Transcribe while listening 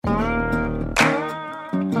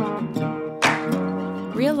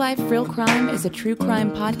Life, Real Crime is a true crime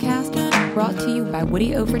podcast brought to you by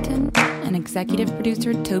Woody Overton and executive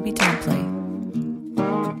producer Toby Templey.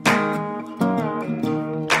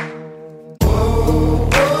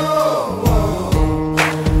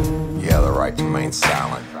 You have the right to remain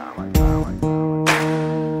silent.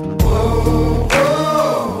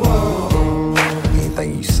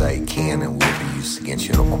 Anything you say can and will be used against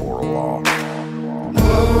you in a court of law.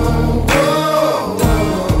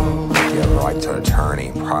 You have the right to an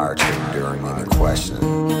attorney prior to and during any questioning.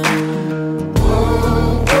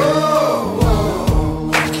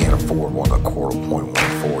 You can't afford one, the court will appoint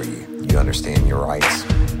one for you. You understand your rights?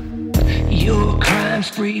 Your crime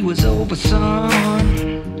spree was over, son.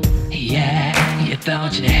 Yeah, you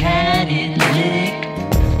thought you had it licked,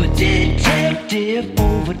 but Detective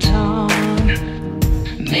Overton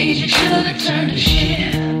made you shoulda turned to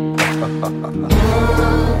shit.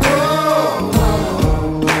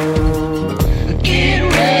 Get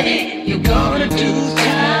ready, you're gonna do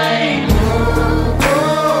time.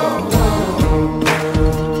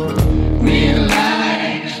 Real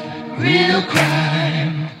life, real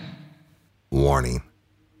crime. Warning.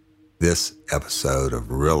 This episode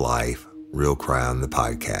of Real Life, Real Crime, the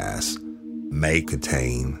podcast, may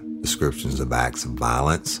contain descriptions of acts of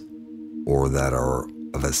violence or that are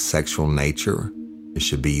of a sexual nature. It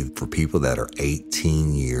should be for people that are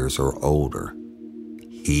 18 years or older.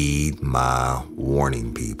 Heed my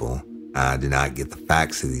warning, people. I did not get the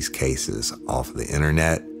facts of these cases off of the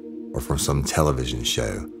internet or from some television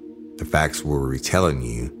show. The facts we're retelling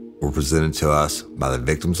you were presented to us by the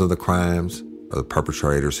victims of the crimes or the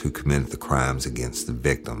perpetrators who committed the crimes against the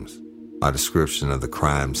victims. My description of the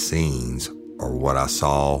crime scenes are what I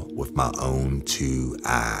saw with my own two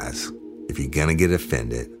eyes. If you're gonna get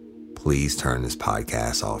offended, please turn this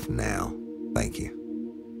podcast off now. Thank you.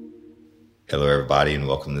 Hello, everybody, and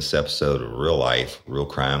welcome to this episode of Real Life, Real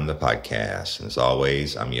Crime, the podcast. And as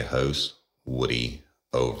always, I'm your host, Woody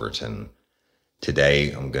Overton.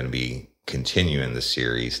 Today, I'm going to be continuing the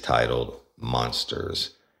series titled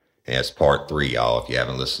Monsters. And it's part 3, y'all. If you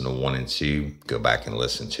haven't listened to 1 and 2, go back and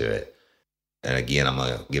listen to it. And again, I'm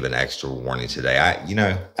going to give an extra warning today.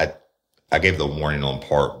 I gave the warning on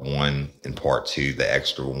part 1 and part 2, the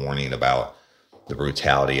extra warning about the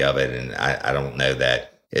brutality of it. And I don't know that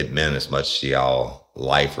it meant as much to y'all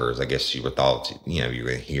lifers. I guess you were thought, you were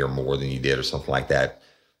going to hear more than you did or something like that.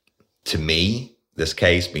 To me, this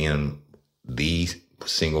case being the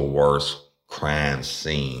single worst crime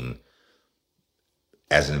scene,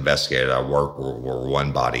 as an investigator, I work where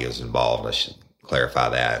one body is involved. I should clarify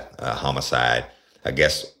that. Homicide. I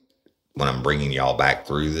guess when I'm bringing y'all back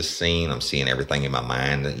through this scene, I'm seeing everything in my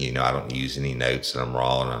mind. I don't use any notes, and I'm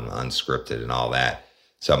raw and I'm unscripted and all that.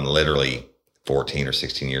 So I'm literally 14 or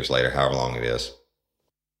 16 years later, however long it is,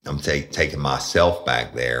 I'm taking myself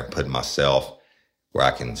back there, putting myself where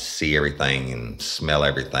I can see everything and smell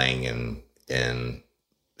everything. And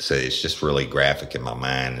so it's just really graphic in my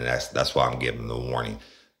mind. And that's why I'm giving the warning.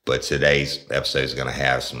 But today's episode is going to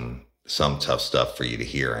have some tough stuff for you to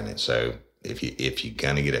hear in it. So if you're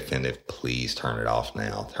going to get offended, please turn it off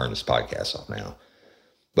now. Turn this podcast off now.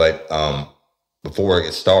 But before I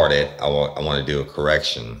get started, I want to do a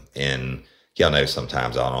correction. And y'all know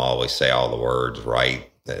sometimes I don't always say all the words right.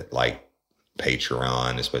 That like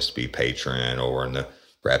Patreon is supposed to be patron, or in the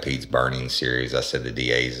Rapides Burning series, I said the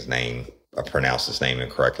DA's name. I pronounced his name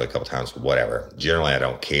incorrectly a couple times, whatever. Generally, I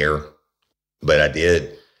don't care. But I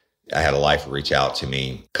did. I had a lifer reach out to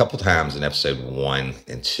me a couple times in episode 1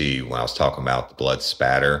 and 2 when I was talking about the blood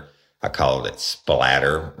spatter. I called it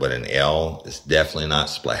splatter with an L. It's definitely not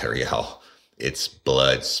splatter, y'all. It's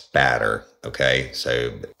blood spatter, okay?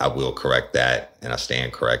 So I will correct that, and I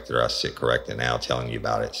stand corrected, or I sit corrected now telling you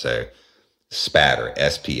about it. So spatter,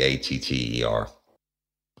 S-P-A-T-T-E-R.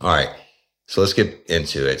 All right, so let's get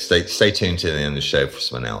into it. Stay tuned to the end of the show for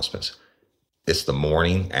some announcements. It's the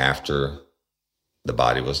morning after the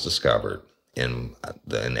body was discovered. In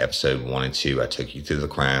episode 1 and 2, I took you through the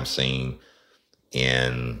crime scene,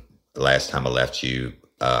 and the last time I left you,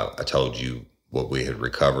 I told you what we had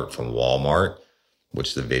recovered from Walmart,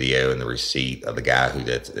 which the video and the receipt of the guy who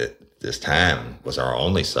at this time was our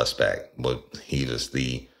only suspect. Well, he was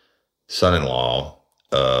the son-in-law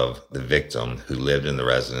of the victim who lived in the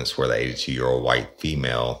residence where the 82-year-old white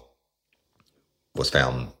female was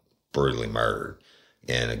found brutally murdered.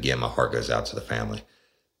 And again, my heart goes out to the family.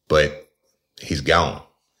 But he's gone.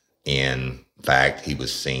 And in fact, he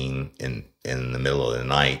was seen in the middle of the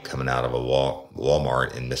night coming out of a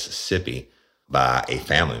Walmart in Mississippi by a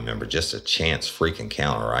family member. Just a chance freak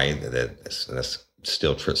encounter, right? That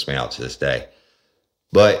still trips me out to this day.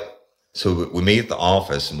 But So we meet at the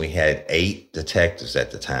office, and we had 8 detectives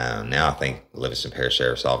at the time. Now I think Livingston Parish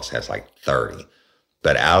Sheriff's Office has like 30.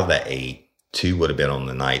 But out of the 8, 2 would have been on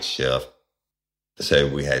the night shift. So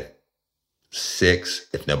we had 6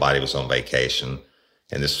 if nobody was on vacation.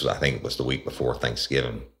 And this was, I think it was the week before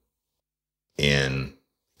Thanksgiving. And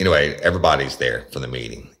anyway, everybody's there for the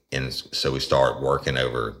meeting. And so we start working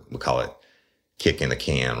over, we call it kicking the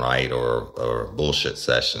can, right? Or bullshit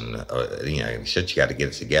session, or, shit, you got to get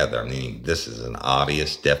it together. I mean, this is an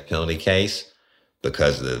obvious death penalty case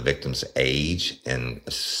because of the victim's age, and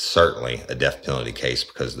certainly a death penalty case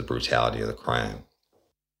because of the brutality of the crime.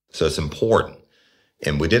 So it's important.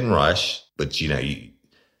 And we didn't rush, but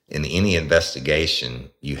in any investigation,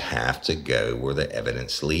 you have to go where the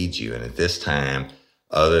evidence leads you. And at this time,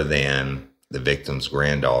 other than the victim's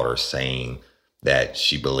granddaughter saying that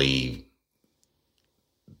she believed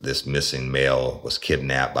this missing male was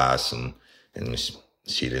kidnapped by and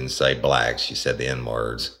she didn't say black, she said the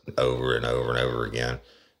N-words over and over and over again,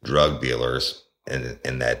 drug dealers, and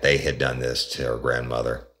that they had done this to her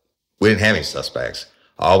grandmother. We didn't have any suspects.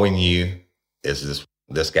 All we knew is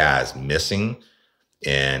this guy is missing,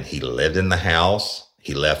 and he lived in the house.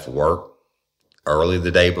 He left work early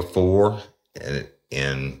the day before,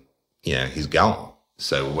 and he's gone.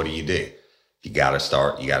 So what do? You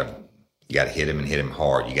got to hit him and hit him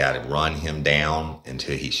hard. You got to run him down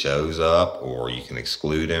until he shows up, or you can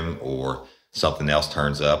exclude him, or something else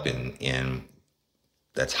turns up and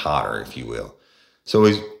that's hotter, if you will. So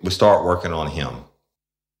we start working on him.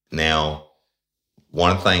 Now,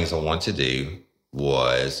 one of the things I want to do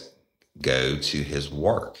was go to his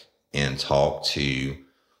work and talk to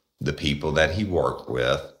the people that he worked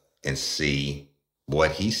with and see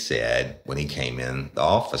what he said when he came in the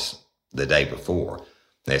office the day before.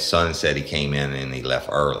 His son said he came in and he left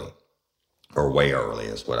early, or way early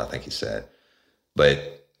is what I think he said.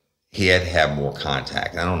 But he had to have more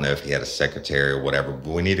contact. I don't know if he had a secretary or whatever,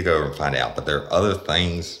 but we need to go over and find out. But there are other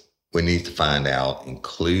things we need to find out,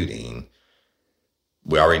 including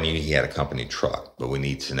we already knew he had a company truck, but we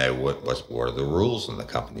need to know what are the rules in the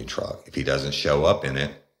company truck. If he doesn't show up in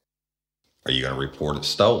it, are you going to report it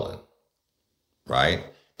stolen? Right?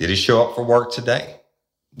 Did he show up for work today?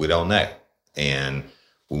 We don't know. And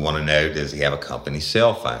we want to know, does he have a company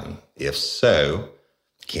cell phone? If so,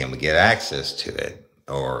 can we get access to it?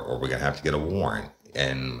 Or we're going to have to get a warrant?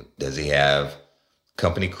 And does he have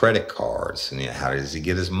company credit cards? And how does he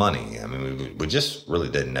get his money? I mean, we just really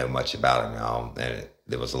didn't know much about him now. And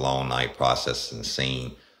there was a long night processing the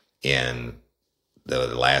scene. And the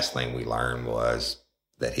last thing we learned was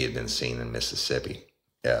that he had been seen in Mississippi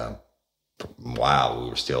while we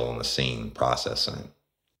were still on the scene processing.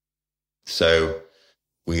 So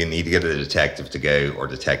we need to get a detective to go, or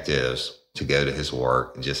detectives to go to his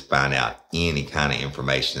work and just find out any kind of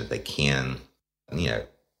information that they can,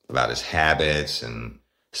 about his habits and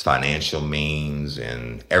his financial means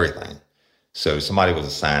and everything. So somebody was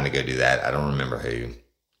assigned to go do that. I don't remember who.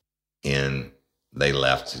 And they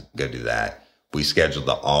left to go do that. We scheduled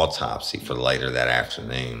the autopsy for later that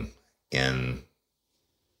afternoon. And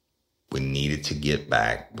we needed to get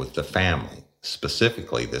back with the family,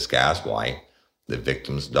 specifically this guy's wife, the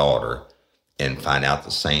victim's daughter, and find out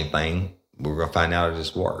the same thing we were going to find out at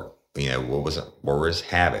his work. What were his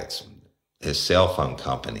habits? His cell phone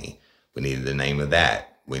company. We needed the name of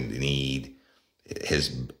that. We need his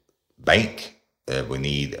bank. We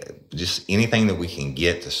need just anything that we can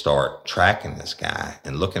get to start tracking this guy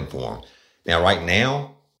and looking for him. Now, right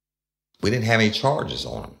now, we didn't have any charges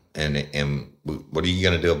on him. And what are you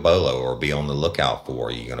going to do a bolo or be on the lookout for?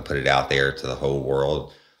 Are you going to put it out there to the whole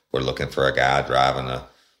world? We're looking for a guy driving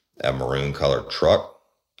a maroon colored truck.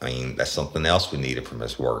 I mean, that's something else we needed from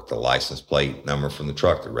his work. The license plate number from the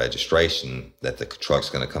truck, the registration that the truck's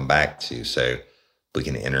going to come back to, so we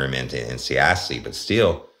can enter him into NCIC. But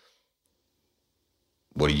still,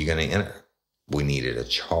 what are you going to enter? We needed a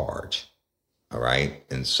charge. All right.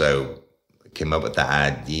 And so I came up with the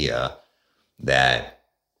idea that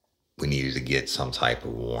we needed to get some type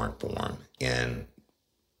of warrant for him, and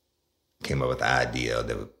came up with the idea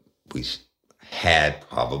that we had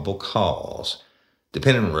probable cause,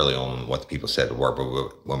 depending really on what the people said to work.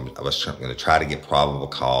 But I was going to try to get probable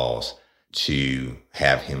cause to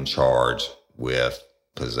have him charged with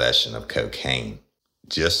possession of cocaine,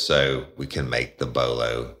 just so we can make the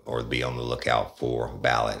BOLO or be on the lookout for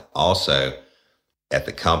ballot. Also, at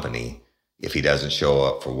the company, if he doesn't show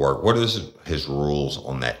up for work, what is his rules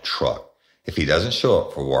on that truck? If he doesn't show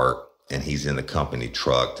up for work and he's in the company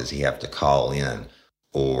truck, does he have to call in,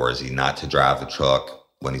 or is he not to drive the truck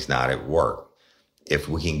when he's not at work? If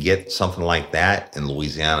we can get something like that in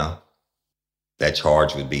Louisiana, That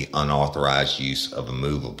charge would be unauthorized use of a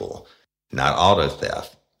movable, not auto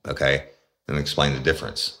theft. Okay. Let me explain the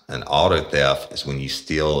difference. An auto theft is when you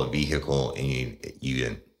steal a vehicle and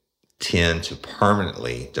you intend to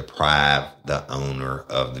permanently deprive the owner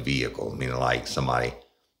of the vehicle. Meaning like somebody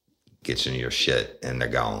gets in your shit and they're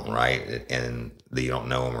gone, right? And you don't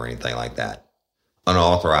know them or anything like that.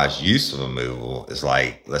 Unauthorized use of a movable is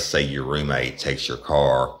like, let's say your roommate takes your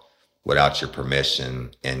car without your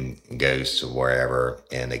permission and goes to wherever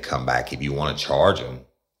and they come back. If you want to charge them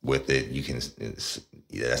with it, you can.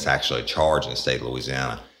 That's actually a charge in the state of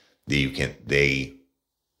Louisiana. They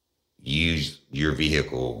use your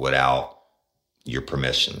vehicle without your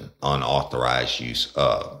permission, unauthorized use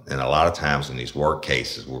of. And a lot of times in these work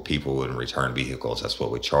cases where people wouldn't return vehicles, that's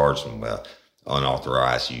what we charge them with,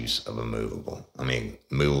 unauthorized use of a movable. I mean,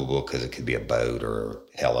 movable because it could be a boat or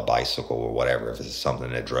hell, a bicycle or whatever. If it's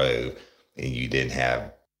something that drove and you didn't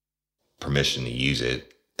have permission to use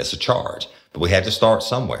it, it's a charge. But we had to start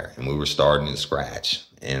somewhere, and we were starting in scratch.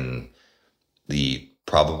 And the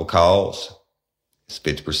probable cause is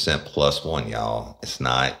 50% plus one, y'all. It's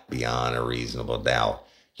not beyond a reasonable doubt.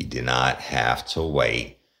 You do not have to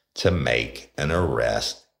wait to make an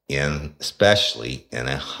arrest, especially in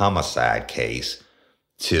a homicide case,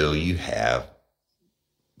 till you have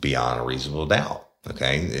beyond a reasonable doubt.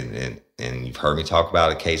 Okay, and you've heard me talk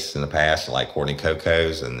about cases in the past, like Courtney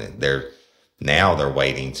Coco's, and they're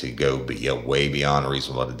waiting to go way beyond a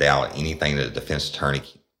reasonable doubt. Anything that a defense attorney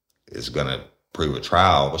is going to prove at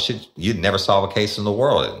trial, well, you'd never solve a case in the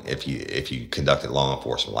world if you conducted law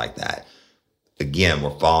enforcement like that. Again,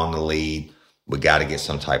 we're following the lead. We got to get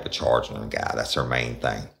some type of charge on the guy. That's our main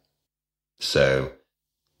thing. So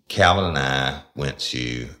Calvin and I went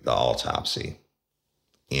to the autopsy.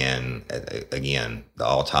 And again, the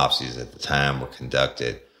autopsies at the time were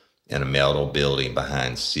conducted in a metal building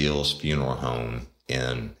behind Seals Funeral Home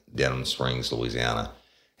in Denham Springs, Louisiana.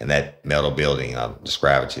 And that metal building, I'll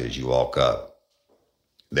describe it to you as you walk up.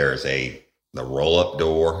 There's the roll-up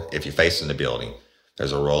door. If you're facing the building,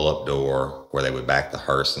 there's a roll-up door where they would back the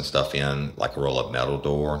hearse and stuff in, like a roll-up metal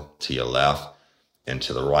door to your left. And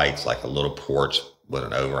to the right's like a little porch with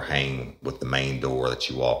an overhang with the main door that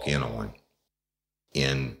you walk in on.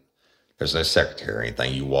 And there's no secretary or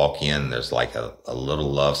anything. You walk in, there's like a little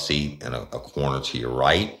love seat in a corner to your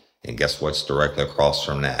right. And guess what's directly across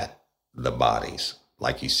from that? The bodies.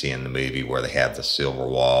 Like you see in the movie where they have the silver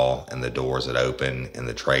wall and the doors that open and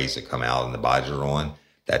the trays that come out and the bodies are on.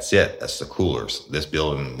 That's it. That's the coolers. This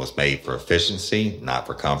building was made for efficiency, not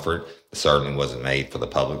for comfort. It certainly wasn't made for the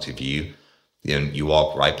public to view. Then you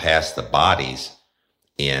walk right past the bodies,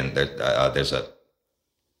 and there's a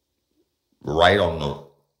right on the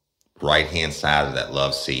right-hand side of that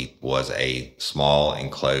love seat was a small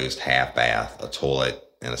enclosed half bath, a toilet,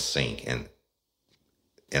 and a sink, and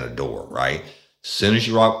a door, right? As soon as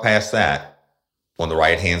you walk past that, on the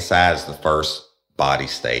right-hand side is the first body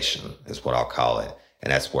station, is what I'll call it.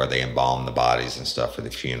 And that's where they embalm the bodies and stuff for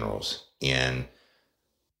the funerals. And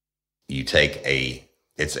you take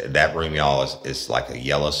that room, y'all, is like a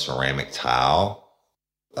yellow ceramic tile,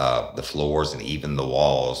 the floors and even the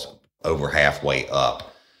walls over halfway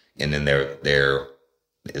up. And then there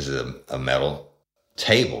is a metal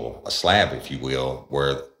table, a slab, if you will,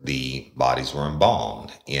 where the bodies were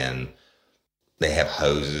embalmed. And they have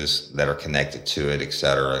hoses that are connected to it, et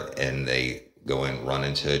cetera. And they go and run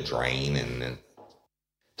into a drain. And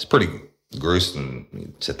it's pretty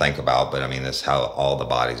gruesome to think about, but I mean, that's how all the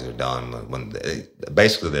bodies are done.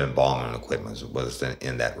 Basically, the embalming equipment was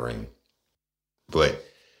in that room. But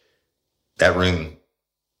that room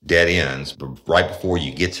dead ends. But right before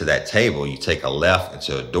you get to that table, you take a left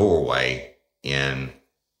into a doorway, and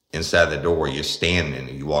inside the door, you're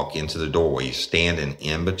standing. You walk into the doorway, you're standing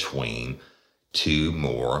in between two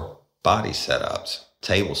more body setups,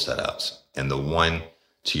 table setups, and the one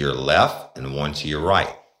to your left and the one to your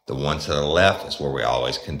right. The one to the left is where we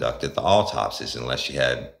always conducted the autopsies, unless you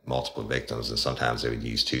had multiple victims, and sometimes they would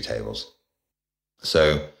use two tables.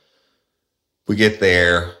 So we get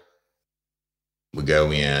there, we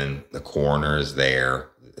go in, the coroner is there.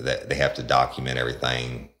 They have to document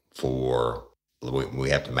everything we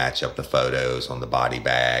have to match up the photos on the body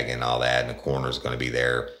bag and all that, and the coroner is going to be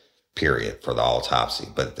there, period, for the autopsy.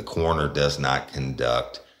 But the coroner does not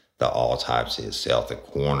conduct the autopsy itself.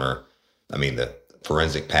 The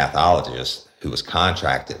forensic pathologist who was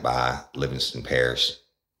contracted by Livingston Parish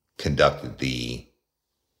conducted the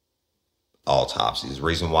autopsies. The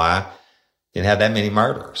reason why? Didn't have that many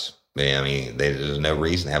murders. I mean, there's no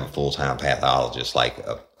reason to have a full-time pathologist like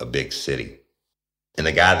a big city. And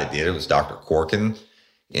the guy that did it was Dr. Corkin,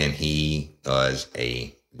 and he was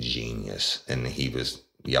a genius. And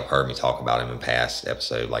y'all heard me talk about him in past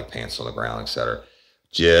episode, like Pants on the Ground, etc.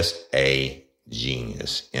 Just a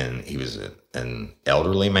genius. And he was an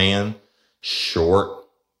elderly man, short,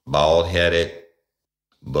 bald-headed,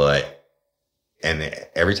 and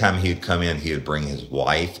every time he would come in, he would bring his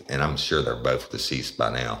wife, and I'm sure they're both deceased by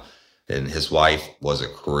now. And his wife was a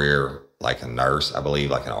career like a nurse, I believe,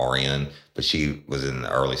 like an RN, but she was in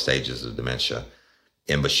the early stages of dementia.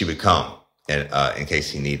 But she would come and in case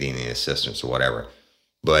he needed any assistance or whatever.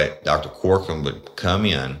 But Dr. Corcoran would come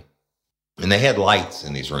in, and they had lights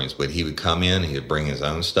in these rooms, but he would come in, he would bring his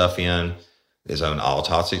own stuff in, his own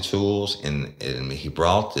autopsy tools, and he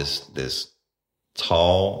brought this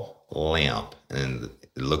tall lamp, and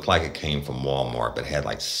it looked like it came from Walmart, but it had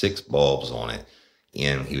like 6 bulbs on it,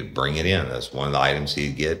 and he would bring it in. That's one of the items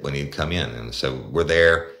he'd get when he'd come in. And so we're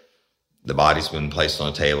there, the body's been placed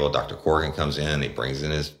on the table, Dr. Corcoran comes in, he brings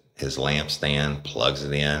in his lamp stand, plugs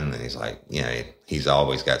it in, and he's like, he's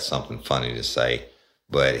always got something funny to say,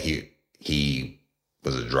 but he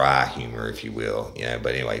was a dry humor, if you will,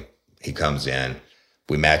 but anyway, he comes in,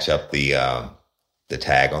 we match up the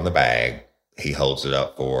tag on the bag. He holds it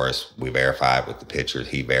up for us. We verify it with the picture.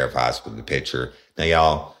 He verifies with the picture. Now,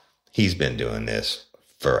 y'all, he's been doing this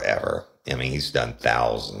forever. I mean, he's done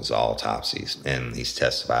thousands of autopsies, and he's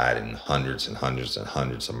testified in hundreds and hundreds and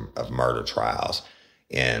hundreds of murder trials.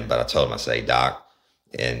 But I told him, I say, Doc,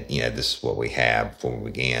 and this is what we have before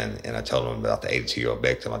we began. And I told him about the 82-year-old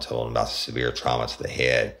victim. I told him about the severe trauma to the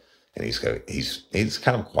head. And he's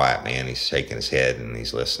kind of quiet, man. He's shaking his head and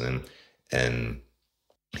he's listening, and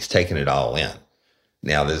he's taking it all in.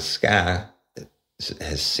 Now, this guy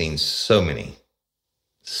has seen so many,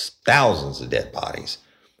 thousands of dead bodies.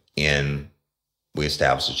 And we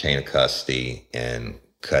established a chain of custody and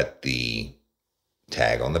cut the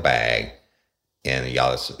tag on the bag. And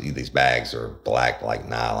y'all, these bags are black like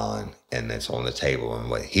nylon, and it's on the table. And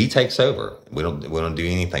what he takes over, we don't do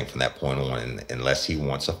anything from that point on, unless he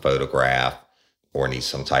wants a photograph or needs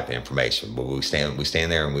some type of information. But we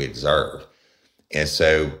stand there and we observe. And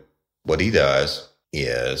so what he does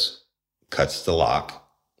is cuts the lock,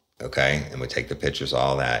 okay, and we take the pictures,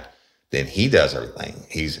 all that. Then he does everything.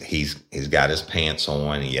 He's got his pants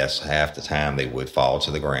on. Yes, half the time they would fall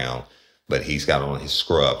to the ground, but he's got on his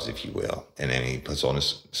scrubs, if you will. And then he puts on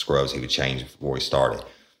his scrubs. He would change before he started.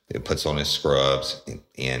 He puts on his scrubs,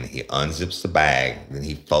 and he unzips the bag. Then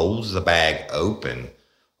he folds the bag open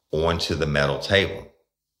onto the metal table,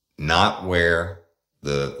 not where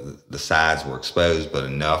the sides were exposed, but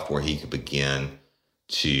enough where he could begin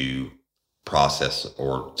to process,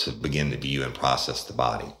 or to begin to view and process the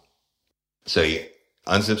body. So he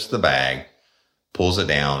unzips the bag, pulls it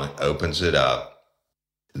down, opens it up.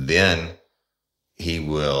 Then he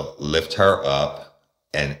will lift her up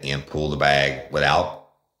and pull the bag without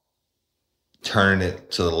turning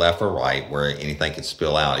it to the left or right where anything could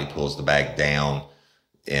spill out. He pulls the bag down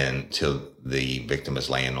until the victim is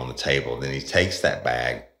laying on the table. Then he takes that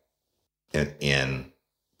bag and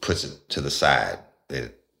puts it to the side.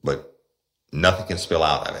 But nothing can spill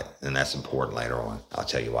out of it. And that's important later on. I'll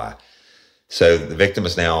tell you why. So the victim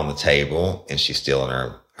is now on the table, and she's still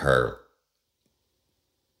in her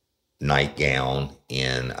nightgown.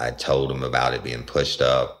 And I told him about it being pushed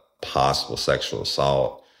up, possible sexual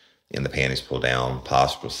assault, and the panties pulled down,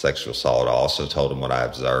 possible sexual assault. I also told him what I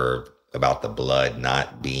observed about the blood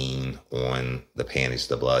not being on the panties,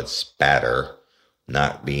 the blood spatter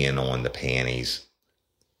not being on the panties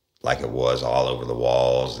like it was all over the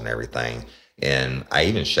walls and everything. And I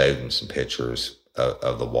even showed him some pictures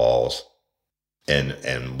of the walls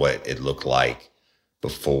and what it looked like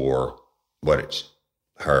before,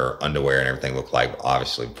 her underwear and everything looked like,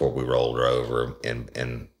 obviously, before we rolled her over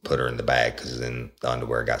and put her in the bag, because then the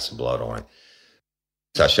underwear got some blood on it.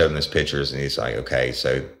 So I showed him these pictures, and he's like, okay.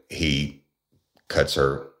 So he cuts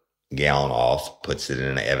her gown off, puts it in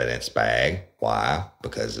an evidence bag. Why?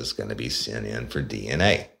 Because it's going to be sent in for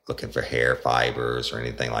DNA, looking for hair fibers or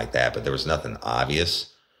anything like that. But there was nothing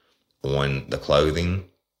obvious on the clothing.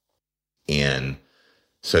 And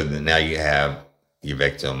so now you have your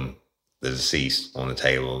victim, the deceased, on the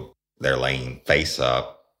table. They're laying face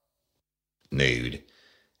up, nude.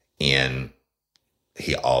 And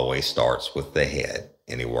he always starts with the head,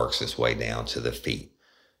 and he works his way down to the feet.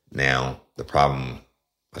 Now,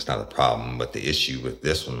 that's not the problem, but the issue with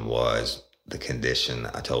this one was the condition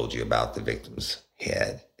I told you about the victim's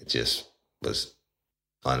head. It just was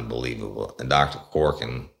unbelievable. And Dr.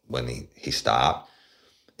 Corcoran, when he stopped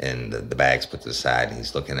and the bag's put to the side, and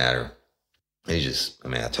he's looking at her,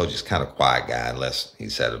 and I told you, he's kind of a quiet guy, unless he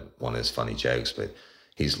said one of his funny jokes, but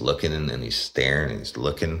he's looking and he's staring and he's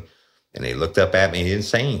looking. And he looked up at me. He didn't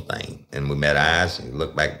say anything. And we met eyes. And he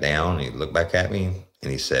looked back down. And he looked back at me.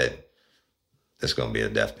 And he said, "This is going to be a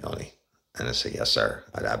death penalty." And I said, "Yes, sir.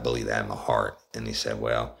 I believe that in my heart." And he said,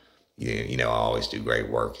 "Well, you know, I always do great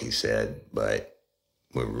work." He said, "But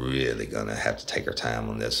we're really going to have to take our time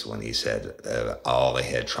on this one." He said, "All the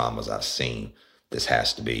head traumas I've seen, this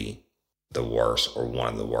has to be the worst or one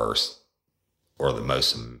of the worst or the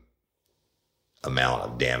most amount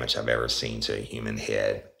of damage I've ever seen to a human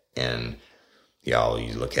head." And y'all,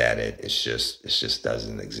 you look at it, it just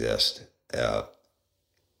doesn't exist. I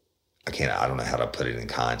don't know how to put it in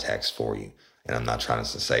context for you. And I'm not trying to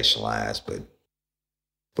sensationalize, but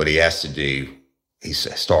what he has to do, he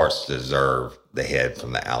starts to observe the head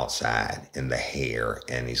from the outside and the hair.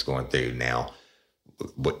 And he's going through now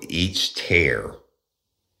each tear,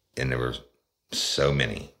 and there were so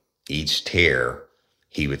many, each tear,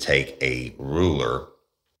 he would take a ruler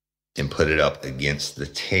and put it up against the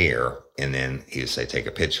tear, and then he would say, "Take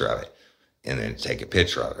a picture of it," and then take a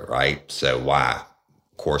picture of it, right? So why?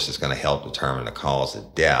 Of course, it's going to help determine the cause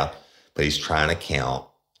of death, but he's trying to count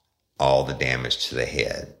all the damage to the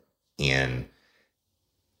head, and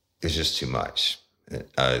it's just too much.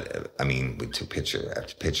 I mean, we took picture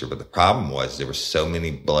after picture, but the problem was there were so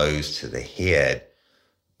many blows to the head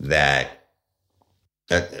that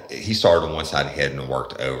he started on one side of the head and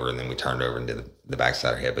worked over, and then we turned over and did the back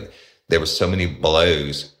side of the head. But there were so many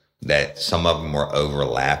blows that some of them were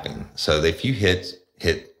overlapping. So if you hit,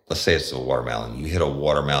 let's say it's a watermelon, you hit a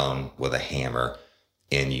watermelon with a hammer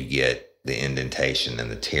and you get the indentation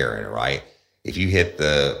and the tear in it, right? If you hit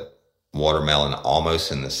the watermelon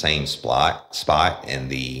almost in the same spot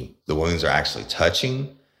and the wounds are actually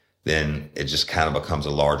touching, then it just kind of becomes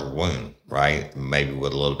a larger wound, right? Maybe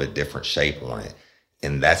with a little bit different shape on it.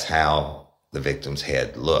 And that's how the victim's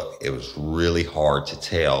head looked. It was really hard to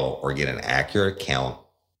tell or get an accurate count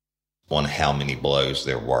on how many blows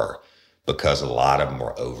there were because a lot of them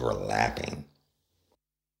were overlapping.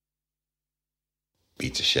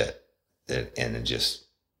 Beats of shit. And it just,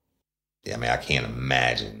 I mean, I can't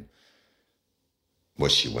imagine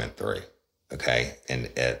what she went through. Okay. And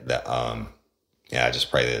I just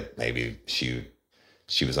pray that maybe she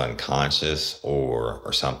was unconscious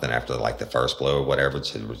or something after like the first blow or whatever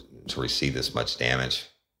to receive this much damage.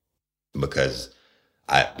 But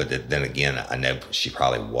then again, I know she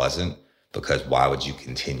probably wasn't, because why would you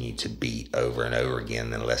continue to beat over and over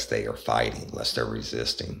again unless they are fighting, unless they're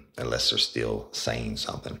resisting, unless they're still saying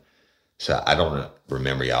something? So I don't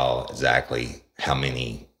remember, y'all, exactly how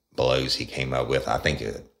many blows he came up with. I think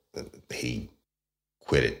he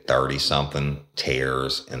quitted 30 something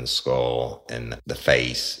tears in the skull and the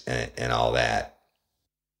face and all that.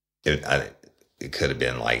 It could have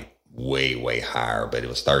been like way higher, but it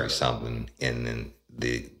was 30 something. And then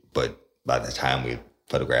but by the time we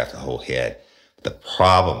photographed the whole head, the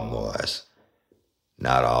problem was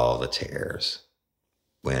not all the tears.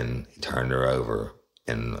 When he turned her over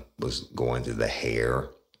and was going through the hair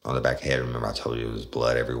on the back of the head, remember I told you there was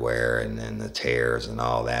blood everywhere, and then the tears and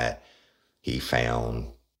all that, he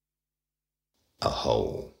found a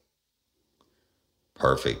hole.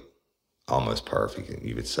 Perfect, almost perfect,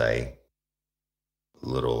 you would say.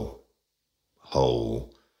 Little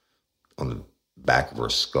hole on the back of her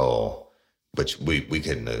skull, which we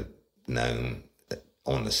couldn't have known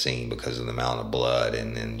on the scene because of the amount of blood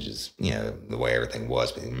and then just, you know, the way everything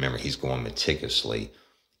was. But remember, he's going meticulously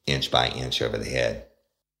inch by inch over the head.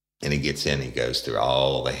 And he gets in, he goes through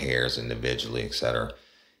all the hairs individually, etc.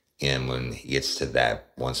 And when he gets to that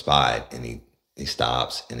one spot and he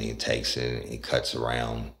stops and he takes it and he cuts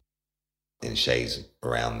around and shaves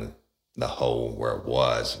around the hole where it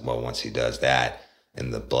was. Well, once he does that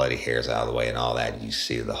and the bloody hair's out of the way and all that, you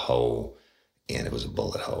see the hole, and it was a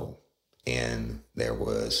bullet hole. And there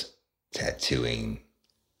was tattooing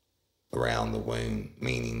around the wound,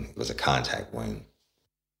 meaning it was a contact wound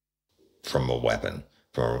from a weapon.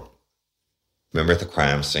 Remember at the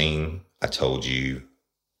crime scene, I told you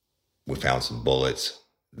we found some bullets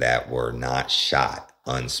that were not shot,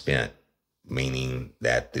 unspent, meaning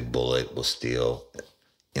that the bullet was still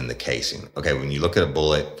in the casing. Okay, when you look at a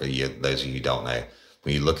bullet, for you, those of you who don't know,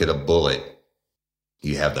 when you look at a bullet,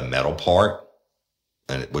 you have the metal part,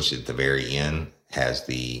 and which at the very end has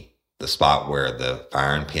the spot where the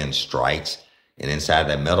firing pin strikes, and inside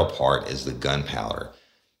that metal part is the gunpowder.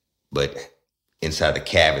 But inside the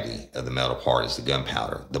cavity of the metal part is the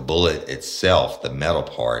gunpowder. The bullet itself, the metal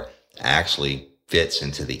part, actually fits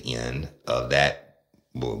into the end of that,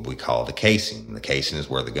 what we call the casing. The casing is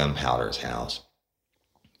where the gunpowder is housed.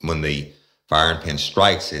 When the firing pin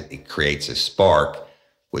strikes it, it creates a spark,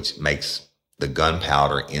 which makes the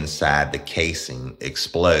gunpowder inside the casing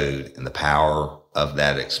explode, and the power of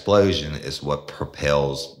that explosion is what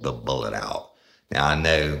propels the bullet out. Now, I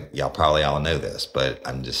know y'all probably all know this, but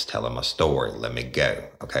I'm just telling my story. Let me go.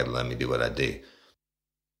 Okay, let me do what I do.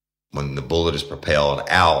 When the bullet is propelled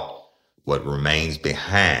out, what remains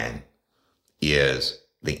behind is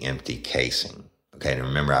the empty casing. Okay, and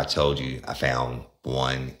remember I told you I found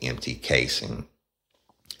one empty casing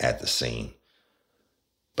at the scene.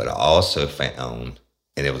 But I also found,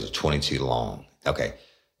 and it was a 22 long. Okay,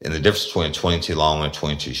 and the difference between a 22 long and a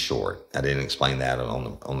 22 short, I didn't explain that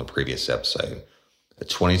on the previous episode. A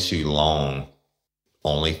 22 long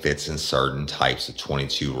only fits in certain types of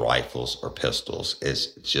 22 rifles or pistols. It's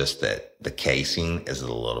just that the casing is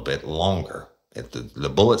a little bit longer. If the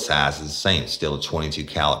bullet size is the same, it's still a 22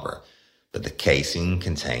 caliber, but the casing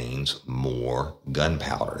contains more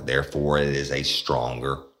gunpowder. Therefore, it is a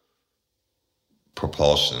stronger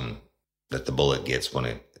propulsion that the bullet gets when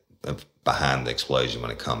it behind the explosion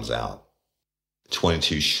when it comes out.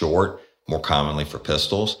 22 short, more commonly for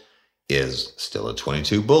pistols, is still a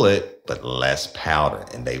 22 bullet, but less powder,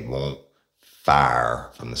 and they won't fire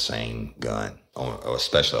from the same gun, or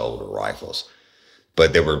especially older rifles.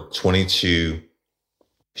 But there were 22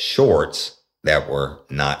 shorts that were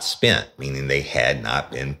not spent, meaning they had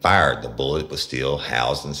not been fired. The bullet was still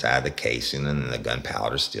housed inside the casing, and the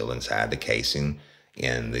gunpowder still inside the casing,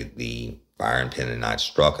 and the firing pin had not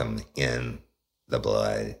struck them in the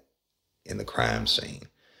blood in the crime scene.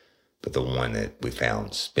 But the one that we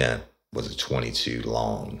found spent was a 22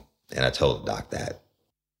 long, and I told the doc that.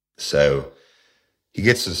 So he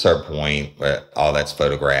gets to a certain point where all that's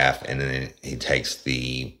photographed, and then he takes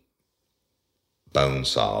the bone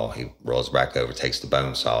saw, he rolls back over, takes the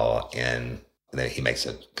bone saw, and then he makes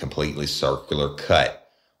a completely circular cut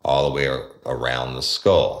all the way around the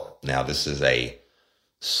skull. Now, this is a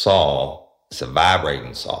saw, it's a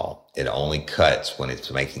vibrating saw. It only cuts when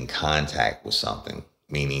it's making contact with something,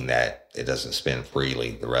 meaning that it doesn't spin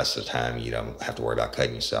freely. The rest of the time, you don't have to worry about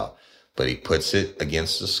cutting yourself. But he puts it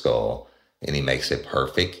against the skull, and he makes a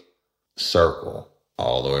perfect circle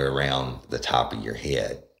all the way around the top of your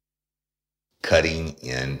head, cutting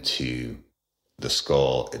into the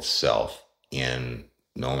skull itself. And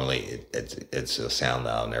normally it's a sound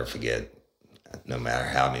that I'll never forget, no matter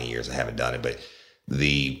how many years I haven't done it. But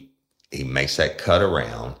he makes that cut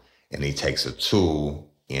around, and he takes a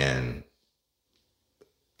tool in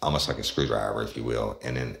almost like a screwdriver, if you will,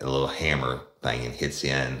 and then a little hammer thing, and hits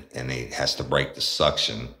in, and he has to break the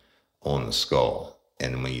suction on the skull.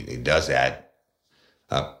 And when he does that,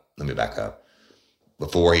 let me back up.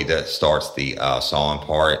 Before he starts the sawing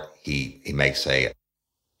part, he makes an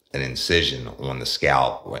incision on the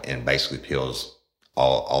scalp and basically peels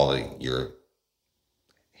all your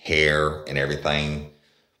hair and everything.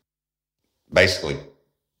 Basically,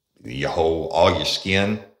 all your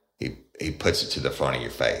skin, he puts it to the front of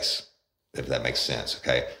your face, if that makes sense,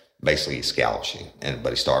 okay? Basically, he scalps you,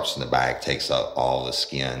 but he starts in the back, takes up all the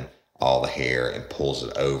skin, all the hair, and pulls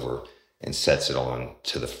it over and sets it on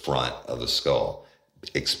to the front of the skull,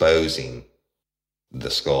 exposing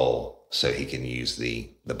the skull so he can use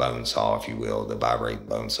the bone saw, if you will, the vibrating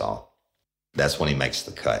bone saw. That's when he makes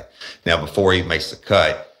the cut. Now, before he makes the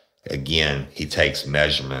cut, again, he takes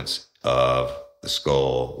measurements of the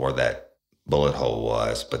skull where that bullet hole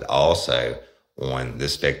was, but also on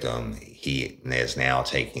this victim, he is now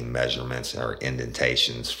taking measurements or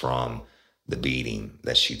indentations from the beating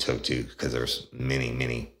that she took to, because there's many,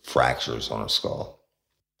 many fractures on her skull.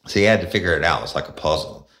 So he had to figure it out. It's like a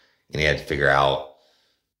puzzle, and he had to figure out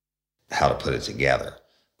how to put it together.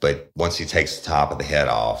 But once he takes the top of the head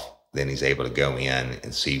off, then he's able to go in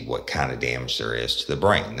and see what kind of damage there is to the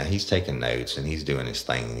brain. Now, he's taking notes, and he's doing his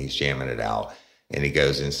thing, and he's jamming it out. And he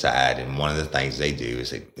goes inside, and one of the things they do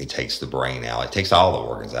is he takes the brain out. It takes all the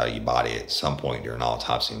organs out of your body at some point during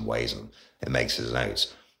autopsy and weighs them and makes his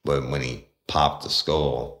notes. But when he popped the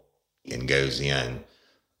skull and goes in,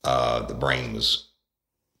 the brain was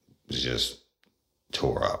just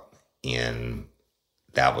tore up. And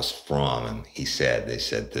that was from, and they said,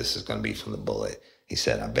 this is going to be from the bullet. He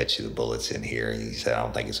said, I bet you the bullet's in here. He said, I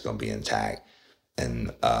don't think it's going to be intact.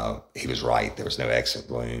 And he was right. There was no exit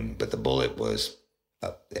wound, but the bullet was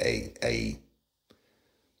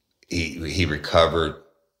he recovered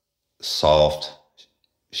soft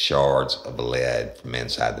shards of lead from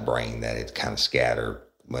inside the brain that it kind of scattered.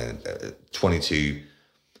 When 22,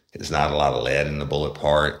 there's not a lot of lead in the bullet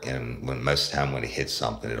part, and most of the time when it hits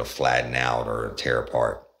something, it'll flatten out or tear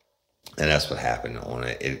apart. And that's what happened on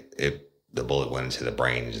it. The bullet went into the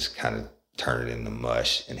brain and just kind of turned it into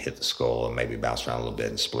mush and hit the skull and maybe bounced around a little bit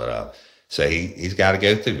and split up. So he's got to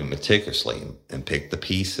go through them meticulously and pick the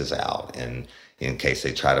pieces out, and in case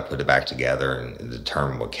they try to put it back together and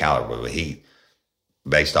determine what caliber. But he,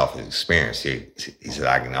 based off his experience, he said,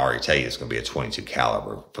 I can already tell you it's going to be a 22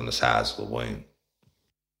 caliber from the size of the wound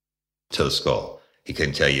to the skull. He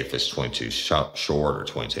couldn't tell you if it's 22 short or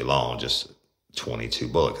 22 long, just 22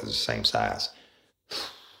 bullet because it's the same size.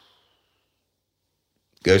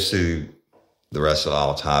 Goes through the rest of the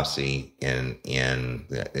autopsy, and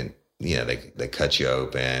you know, they cut you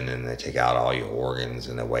open and they take out all your organs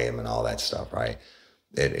and they weigh them and all that stuff, right?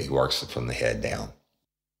 He works from the head down.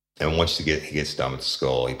 And once he gets done with the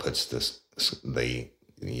skull, he puts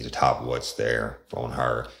the top of what's there on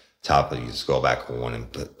her, top of your skull back on,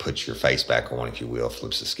 and puts your face back on, if you will,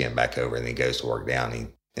 flips the skin back over, and then he goes to work down,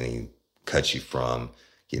 and he cuts you from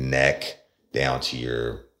your neck down to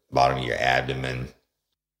your bottom of your abdomen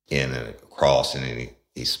in and across, and then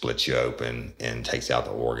he splits you open and takes out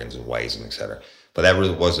the organs and weighs them, etc. But that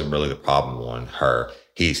really wasn't really the problem on her.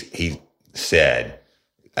 He said,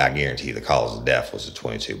 I guarantee the cause of death was a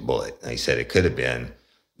 22 bullet. And he said it could have been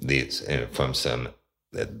these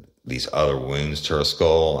other wounds to her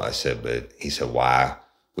skull. I said, but he said, why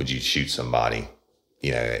would you shoot somebody,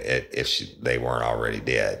 you know, if they weren't already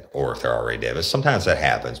dead, or if they're already dead? But sometimes that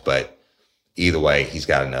happens. But either way, he's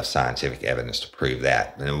got enough scientific evidence to prove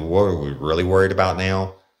that. And what are we really worried about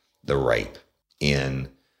now? The rape,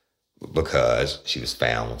 because she was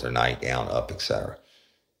found with her nightgown up, etc.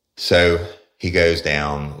 So he goes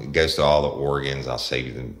down, goes to all the organs. I'll save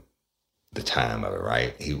you the time of it,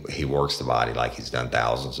 right? He works the body like he's done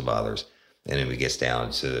thousands of others. And then he gets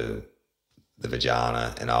down to the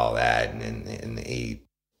vagina and all that, and he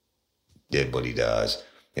did what he does.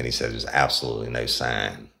 And he said there's absolutely no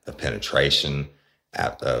sign of penetration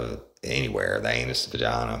out of anywhere, the anus, the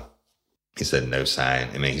vagina. He said no sign.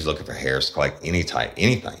 I mean, he's looking for hairs to collect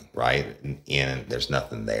anything, right? And there's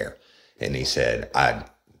nothing there. And he said, I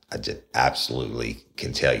just absolutely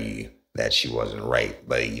can tell you that she wasn't raped,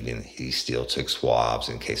 but even he still took swabs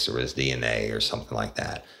in case there was DNA or something like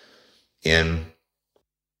that. And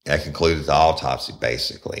that concluded the autopsy,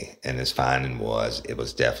 basically. And his finding was it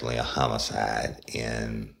was definitely a homicide,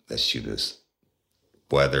 and that she was,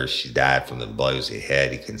 whether she died from the blows to the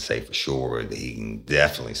head, he couldn't say for sure, but he can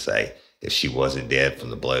definitely say if she wasn't dead from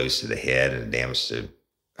the blows to the head and the damage to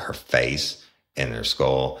her face and her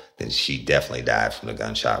skull, then she definitely died from the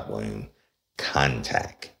gunshot wound,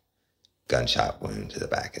 gunshot wound to the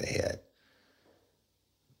back of the head.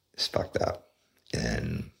 It's fucked up.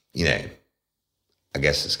 And, you know, I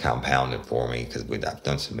guess it's compounded for me because I've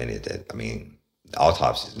done so many that, I mean,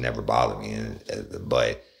 autopsies never bothered me,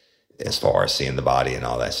 but as far as seeing the body and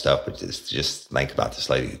all that stuff, but just think about this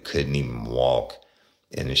lady who couldn't even walk,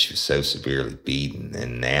 and she was so severely beaten,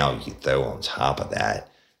 and now you throw on top of that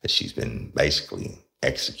she's been basically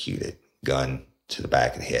executed, gun to the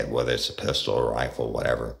back of the head, whether it's a pistol or a rifle,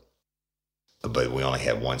 whatever. But we only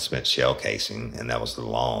had one spent shell casing, and that was the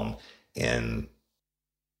long, and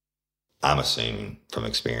I'm assuming from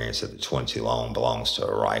experience that the 22 long belongs to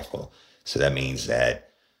a rifle. So that means that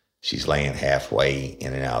she's laying halfway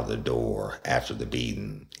in and out of the door after the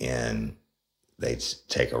beating, and they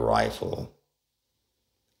take a rifle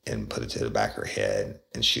and put it to the back of her head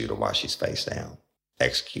and shoot her while she's face down.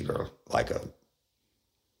 Execute her like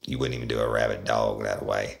you wouldn't even do a rabid dog that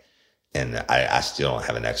way. And I still don't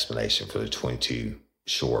have an explanation for the 22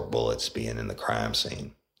 short bullets being in the crime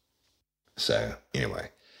scene. So anyway,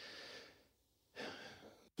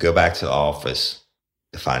 go back to the office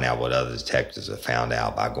to find out what other detectives have found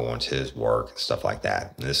out by going to his work and stuff like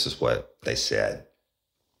that. And this is what they said.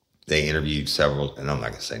 They interviewed several, and I'm not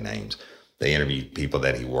going to say names, they interviewed people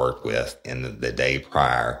that he worked with. And the day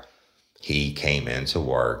prior, he came into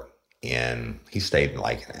work and he stayed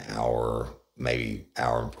like an hour, maybe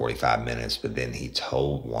hour and 45 minutes. But then he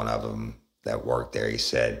told one of them that worked there, he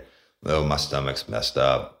said, "Oh, my stomach's messed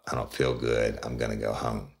up. I don't feel good. I'm going to go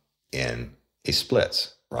home." And he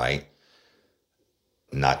splits, right?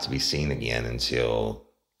 Not to be seen again until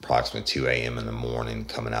approximately 2 a.m. in the morning,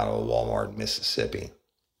 coming out of a Walmart, Mississippi.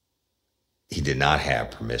 He did not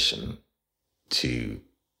have permission to,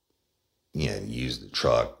 use the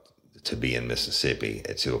truck to be in Mississippi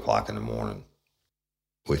at 2 o'clock in the morning.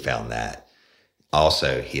 We found that.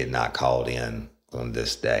 Also, he had not called in on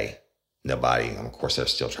this day. Nobody, of course, they're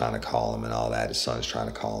still trying to call him and all that. His son's trying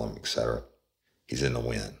to call him, etc. He's in the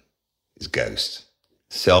wind. He's ghost.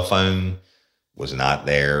 Cell phone was not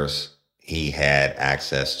theirs. He had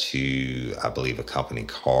access to, I believe, a company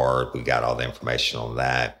card. We got all the information on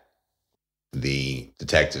that. The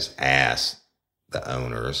detectives asked the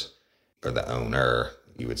owners, or the owner,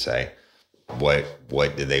 you would say, what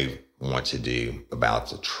did they want to do about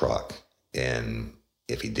the truck, and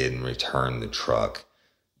if he didn't return the truck,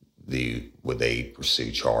 would they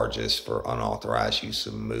pursue charges for unauthorized use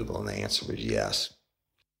of removal? And the answer was yes.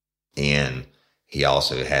 And he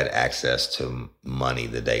also had access to money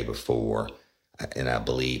the day before, and I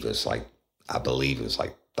believe it was like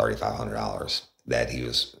 $3,500 that he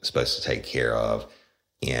was supposed to take care of,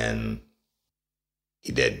 and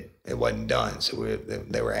he didn't. It wasn't done. So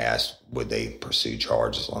they were asked, would they pursue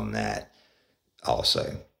charges on that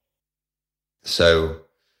also? So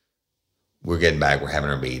we're getting back. We're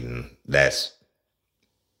having our meeting.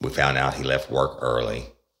 We found out he left work early,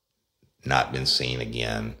 not been seen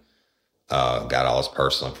again. Got all his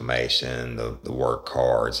personal information, the work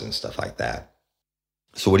cards and stuff like that.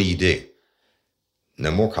 So what do?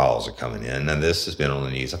 No more calls are coming in. Now, this has been on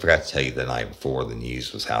the news. I forgot to tell you the night before, the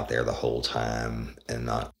news was out there the whole time, and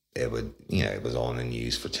it was on the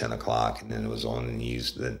news for 10 o'clock, and then it was on the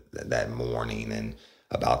news that morning, and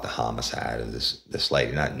about the homicide of this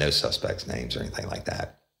lady. No suspects' names or anything like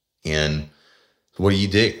that. And what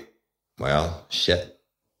do? Well, shit,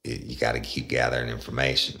 you got to keep gathering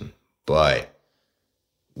information. But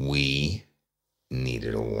we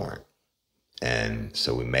needed a warrant. And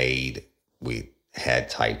so we had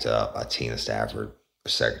typed up by Tina Stafford, our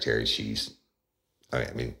secretary. She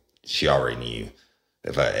already knew.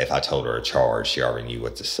 If I told her a charge, she already knew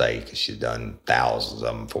what to say, because she'd done thousands of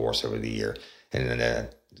them for us over the year. And then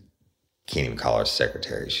can't even call her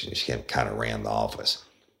secretary. She kind of ran the office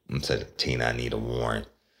and said, Tina, I need a warrant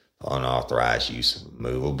for unauthorized use of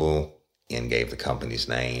movable, and gave the company's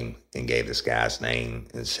name and gave this guy's name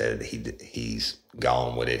and said he's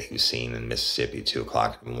gone with it. He was seen in Mississippi at 2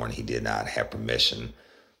 o'clock in the morning. He did not have permission.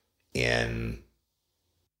 And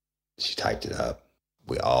she typed it up.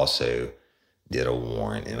 We also did a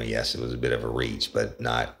warrant. And yes, it was a bit of a reach, but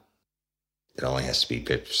it only has to be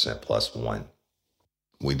 50% plus one.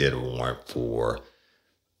 We did a warrant for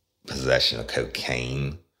possession of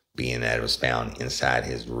cocaine, being that it was found inside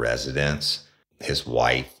his residence. His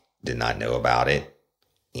wife did not know about it,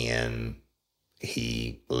 and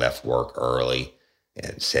he left work early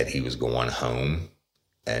and said he was going home,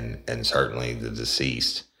 and certainly the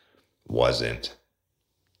deceased wasn't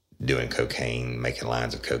doing cocaine, making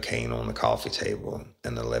lines of cocaine on the coffee table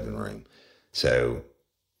in the living room. So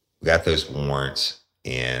we got those warrants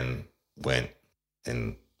and went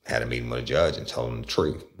and had a meeting with a judge and told him the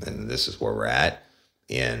truth. And this is where we're at.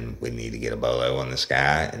 And we need to get a bolo on this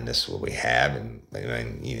guy, and this is what we have. And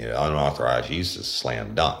unauthorized use is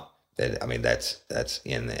slam dunk. That's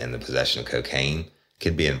in the possession of cocaine,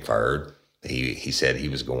 could be inferred. He said he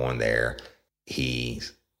was going there. He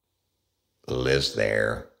lives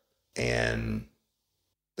there, and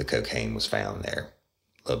the cocaine was found there.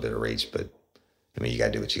 A little bit of reach, but you got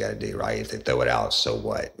to do what you got to do, right? If they throw it out, so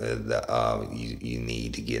what? You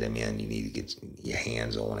need to get him in. You need to get your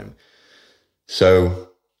hands on him. So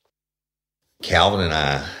Calvin and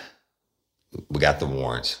I, we got the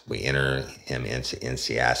warrants. We enter him into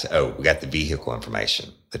NCIC. Oh, we got the vehicle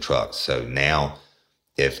information, the truck. So now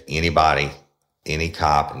if anybody, any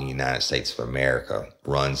cop in the United States of America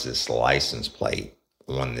runs this license plate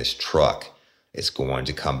on this truck, it's going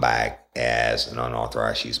to come back as an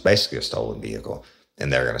unauthorized use, basically a stolen vehicle.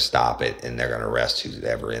 And they're going to stop it, and they're going to arrest who's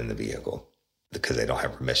ever in the vehicle because they don't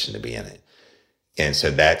have permission to be in it. And so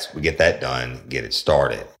we get that done, get it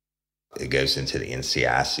started. It goes into the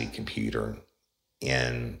NCIC computer,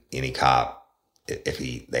 and any cop, if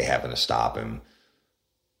they happen to stop him,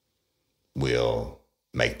 will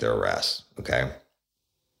make their arrest, okay?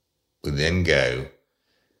 We then go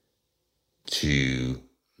to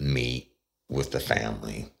meet with the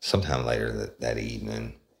family sometime later that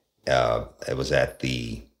evening. It was at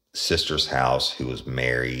the sister's house who was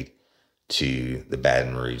married to the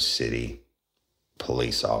Baton Rouge City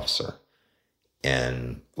police officer.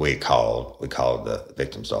 And we called the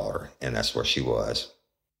victim's daughter, and that's where she was.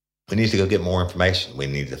 We need to go get more information. We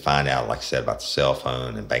need to find out, like I said, about the cell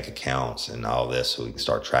phone and bank accounts and all this, so we can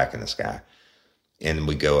start tracking this guy. And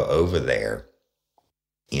we go over there,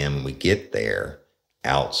 and when we get there,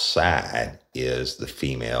 outside is the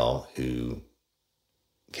female who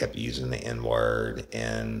kept using the N-word,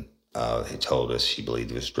 and he told us she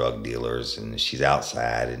believed it was drug dealers, and she's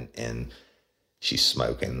outside and she's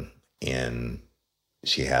smoking, and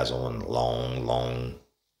she has on a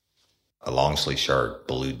long sleeve shirt,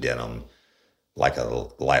 blue denim, like a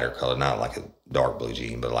lighter color, not like a dark blue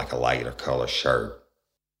jean, but like a lighter color shirt.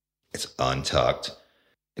 It's untucked,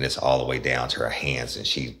 and it's all the way down to her hands, and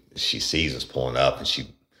she sees us pulling up, and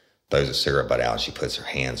she throws a cigarette butt out, and she puts her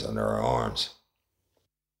hands under her arms.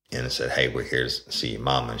 and I said, hey, we're here to see your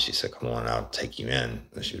mama. And she said, come on, I'll take you in.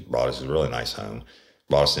 And she brought us to a really nice home,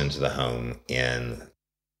 brought us into the home, and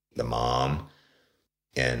the mom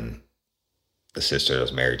and the sister that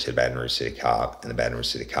was married to the Baton Rouge City cop and the Baton Rouge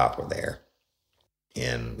City cop were there.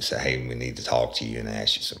 And we said, hey, we need to talk to you and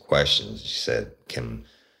ask you some questions. She said, can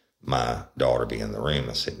my daughter be in the room?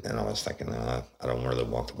 I said, and I was thinking, I don't really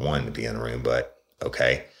want the one to be in the room, but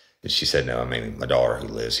okay. And she said, no, I mean, my daughter who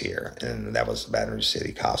lives here. And that was the Baton Rouge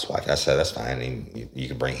City cop's wife. I said, that's fine. And you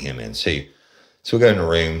can bring him in too. So we go in the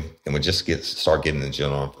room and we just start getting the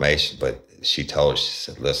general information. But she told us,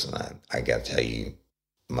 she said, listen, I got to tell you,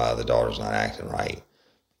 my other daughter's not acting right.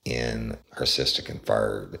 And her sister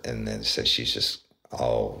conferred and then said she's just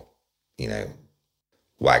all,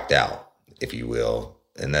 whacked out, if you will.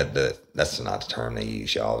 And that's not the term they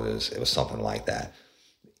use, y'all. It was something like that.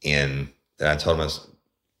 And then I told him,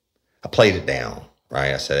 I played it down,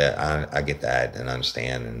 right? I said, I get that and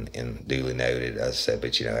understand and duly noted. I said,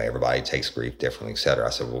 but everybody takes grief differently, et cetera.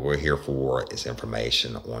 I said, what we're here for is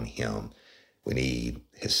information on him. We need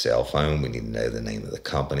his cell phone. We need to know the name of the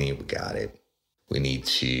company. We got it. We need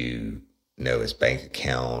to know his bank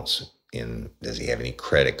accounts and does he have any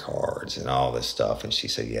credit cards and all this stuff. And she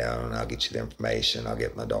said, yeah, and I'll get you the information. I'll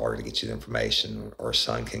get my daughter to get you the information, or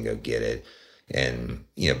son can go get it. And,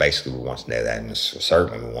 basically we want to know that. And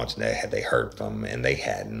certainly we want to know, had they heard from them, and they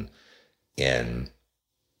hadn't. And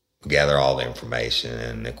gather all the information.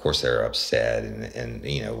 And of course they're upset and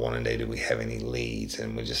want to know, do we have any leads?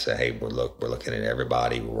 And we just say, hey, we're looking at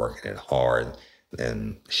everybody. We're working it hard.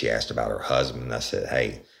 And she asked about her husband. And I said,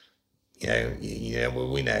 hey,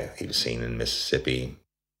 we know he was seen in Mississippi,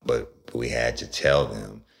 but we had to tell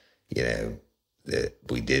them, that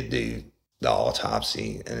we did do the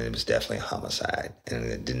autopsy and it was definitely a homicide. And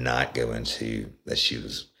it did not go into that she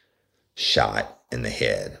was shot in the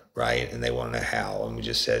head, right? And they want to know how. And we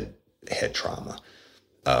just said head trauma.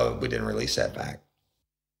 We didn't release that back.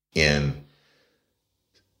 And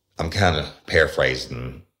I'm kind of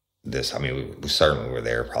paraphrasing this. I mean, we certainly were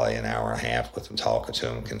there probably an hour and a half with them, talking to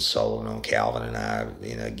them, consoling them. Calvin and I,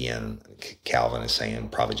 again, Calvin is saying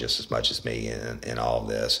probably just as much as me in all of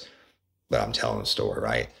this, but I'm telling the story,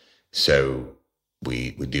 right? So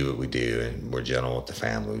we do what we do, and we're gentle with the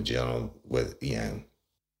family, we're gentle with,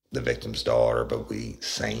 the victim's daughter, but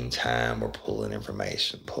same time, we're pulling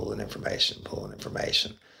information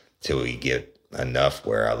till we get enough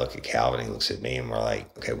where I look at Calvin, he looks at me, and we're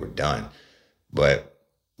like, okay, we're done. But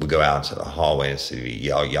we go out into the hallway and say,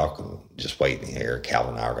 y'all can just wait in here.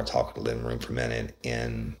 Calvin and I are going to talk in the living room for a minute,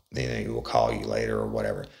 and we'll call you later or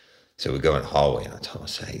whatever. So we go in the hallway, and I told him, I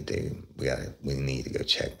said, hey, dude, we need to go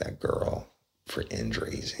check that girl for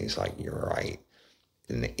injuries. And he's like, you're right.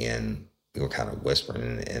 And we were kind of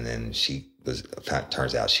whispering, and then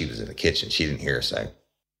turns out she was in the kitchen. She didn't hear us say.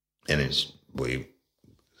 And we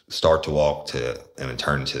start to walk and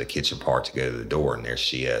turn into the kitchen part to go to the door, and there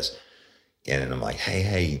she is. And then I'm like,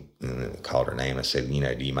 hey, and I called her name. I said,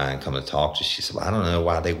 do you mind coming to talk to us? She said, well, I don't know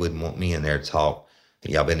why they wouldn't want me in there to talk.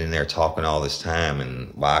 Y'all been in there talking all this time,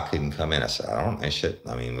 and why I couldn't come in. I said, I don't know shit.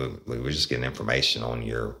 I mean, we were just getting information on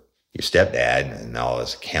your stepdad and all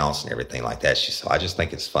his accounts and everything like that. She said, I just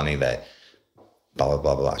think it's funny that blah, blah,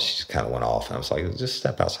 blah, blah. She just kind of went off, and I was like, just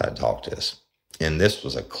step outside and talk to us. And this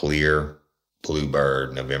was a clear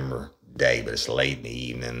bluebird November day, but it's late in the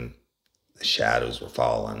evening. The shadows were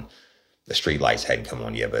falling. The street lights hadn't come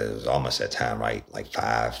on yet, but it was almost that time, right? Like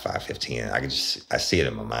 5:15. I see it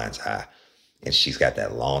in my mind's eye. And she's got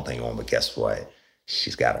that long thing on, but guess what?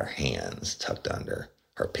 She's got her hands tucked under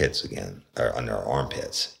her pits again, or under her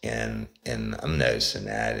armpits. And I'm noticing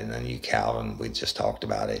that. And then you, Calvin, we just talked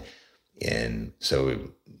about it. And so we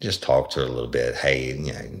just talked to her a little bit. Hey,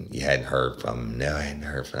 you hadn't heard from him. No, I hadn't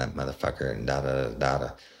heard from that motherfucker, and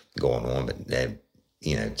da-da-da-da going on. But then,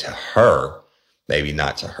 to her, maybe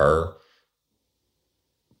not to her,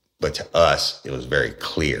 but to us, it was very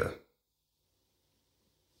clear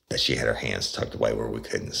that she had her hands tucked away where we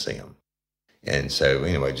couldn't see them. And so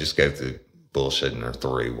anyway, just go through bullshitting her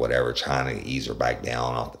through whatever, trying to ease her back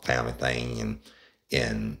down off the family thing.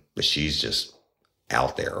 But she's just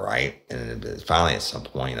out there, right? And finally at some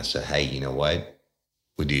point I said, hey, you know what?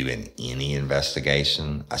 Would you do in any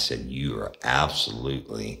investigation? I said, you are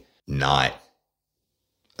absolutely not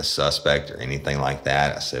a suspect or anything like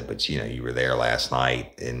that. I said, but you were there last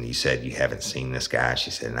night and you said you haven't seen this guy. She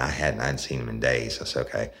said, and I hadn't seen him in days. I said,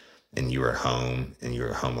 okay. And you were at home and you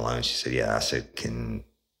were home alone. She said, yeah. I said, can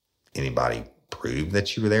anybody prove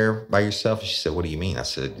that you were there by yourself? And she said, what do you mean? I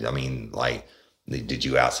said, I mean, like, did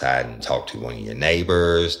you outside and talk to one of your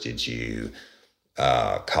neighbors? Did you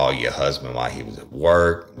call your husband while he was at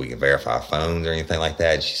work. We can verify phones or anything like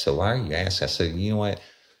that. And she said, why are you asking? I said, you know what?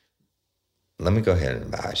 Let me go ahead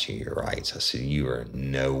and advise you your rights. I said, you are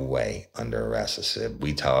in no way under arrest. I said,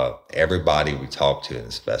 everybody we talk to in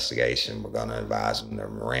this investigation, we're going to advise them their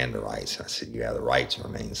Miranda rights. And I said, you have the right to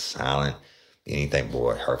remain silent. Anything,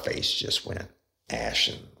 boy, her face just went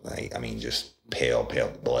ashen. Just pale,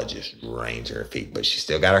 blood just drained to her feet, but she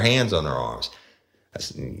still got her hands on her arms. I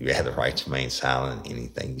said, you have the right to remain silent.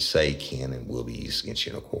 Anything you say can and will be used against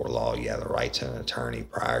you in a court of law. You have the right to an attorney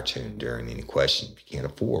prior to and during any question. If you can't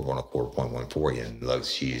afford one, a court appoint one for you. And look,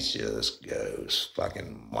 she just goes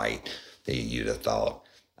fucking white. You'd have thought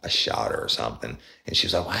I shot her or something. And she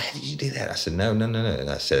was like, why did you do that? I said, no. And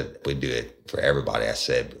I said, we do it for everybody. I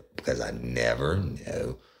said, because I never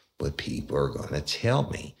know what people are going to tell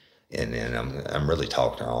me. And then I'm really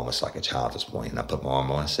talking to her almost like a child at this point. And I put my arm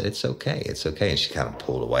on. I said, it's okay. And she kind of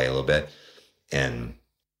pulled away a little bit and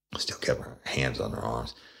still kept her hands on her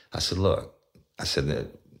arms. I said, look, that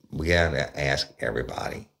we got to ask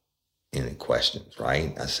everybody any questions,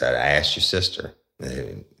 right? I said, I asked your sister,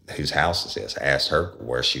 whose house is this? I asked her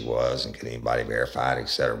where she was and could anybody verify it, et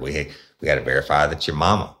cetera. We got to verify that your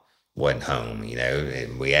mama wasn't home,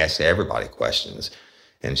 and we asked everybody questions.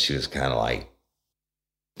 And she was kind of like,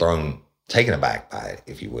 taken aback by it,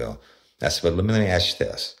 if you will. I said, but let me ask you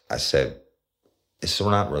this. I said, it's still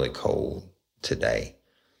not really cold today.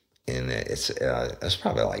 And it's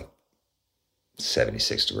probably like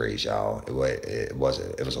 76 degrees, y'all. It was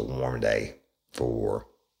a warm day for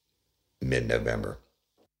mid-November.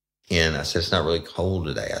 And I said, it's not really cold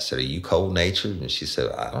today. I said, are you cold-natured? And she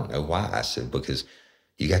said, I don't know why. I said, because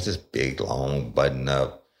you got this big, long,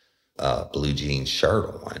 button-up blue jean shirt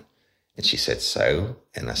on. And she said, so?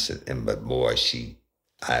 And I said, but boy,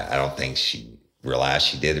 I don't think she realized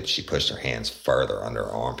she did it. She pushed her hands further under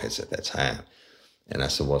her armpits at that time. And I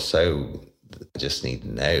said, well, so I just need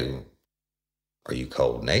to know, are you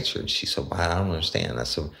cold-natured? She said, well, I don't understand. I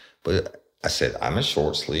said, I'm in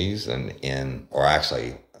short sleeves or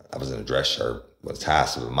actually I was in a dress shirt with a tie.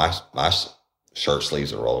 So my shirt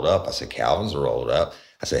sleeves are rolled up. I said, Calvin's are rolled up.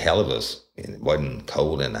 I said, hell, it wasn't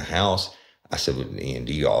cold in the house. I said, well,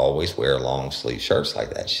 do you always wear long sleeve shirts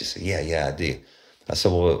like that? She said, yeah, I do. I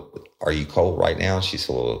said, well, are you cold right now? And she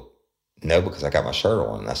said, well, no, because I got my shirt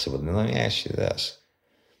on. And I said, well, then let me ask you this.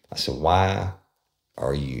 I said, why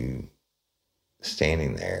are you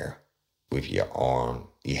standing there with your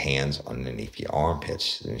hands underneath your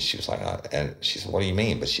armpits? And she was like, and she said, what do you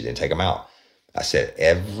mean? But she didn't take them out. I said,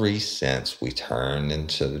 ever since we turned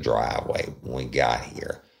into the driveway when we got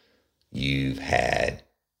here,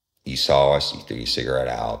 you saw us, you threw your cigarette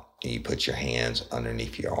out, and you put your hands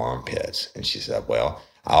underneath your armpits. And she said, well,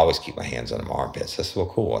 I always keep my hands under my armpits. I said,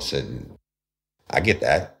 well, cool. I said, I get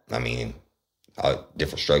that.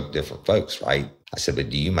 Different stroke, different folks, right? I said,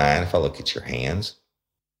 but do you mind if I look at your hands?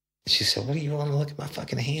 And she said, what do you want to look at my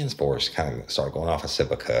fucking hands for? She kind of started going off. I said,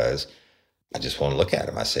 because I just want to look at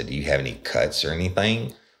them. I said, do you have any cuts or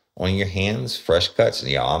anything on your hands? Fresh cuts?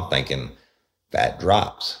 And I'm thinking fat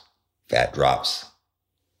drops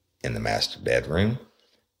in the master bedroom,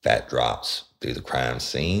 fat drops through the crime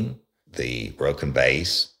scene, the broken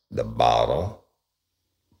vase, the bottle,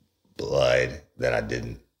 blood that I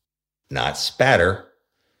did not spatter,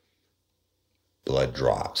 blood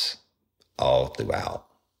drops all throughout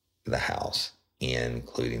the house,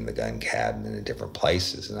 including the gun cabinet in different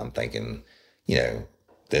places. And I'm thinking,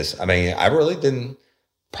 I really didn't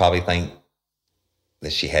probably think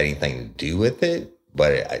that she had anything to do with it,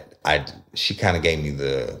 but she kind of gave me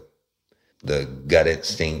the gut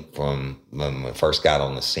instinct from when we first got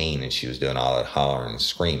on the scene and she was doing all that hollering and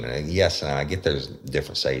screaming. And yes, and I get there's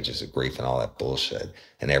different stages of grief and all that bullshit,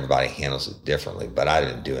 and everybody handles it differently, but I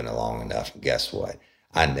didn't do it long enough. And guess what?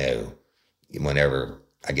 I know whenever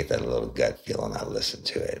I get that little gut feeling, I listen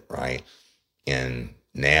to it, right? And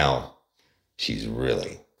now she's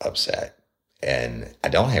really upset. And I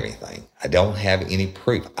don't have anything. I don't have any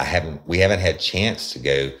proof. We haven't had a chance to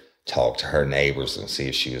go talk to her neighbors and see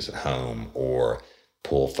if she was at home or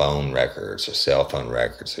pull phone records or cell phone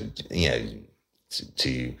records. Or, I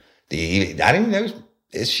didn't know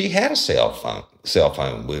if she had a cell phone.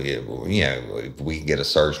 We could get a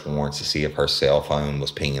search warrant to see if her cell phone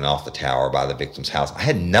was pinging off the tower by the victim's house. I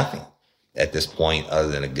had nothing at this point other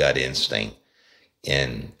than a gut instinct.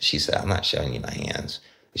 And she said, I'm not showing you my hands.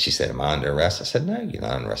 She said, am I under arrest? I said, no, you're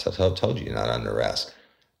not under arrest. I told you you're not under arrest.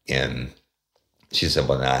 And she said,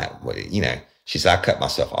 she said, I cut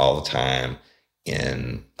myself all the time.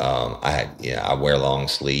 And I wear long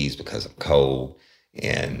sleeves because I'm cold.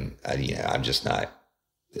 And, I'm just not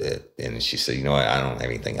And she said, you know what? I don't have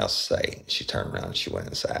anything else to say. She turned around and she went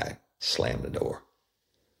inside, slammed the door.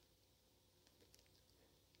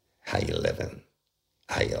 How you living?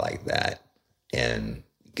 How you like that? And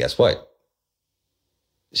guess what?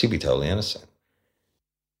 She'd be totally innocent.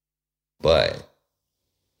 But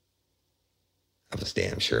I was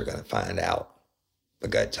damn sure going to find out. My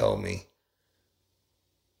gut told me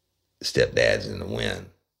stepdad's in the wind.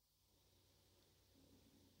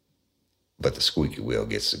 But the squeaky wheel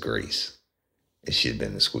gets the grease. And she'd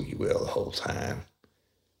been the squeaky wheel the whole time.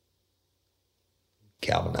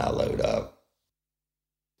 Calvin and I load up.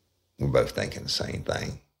 We're both thinking the same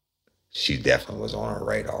thing. She definitely was on our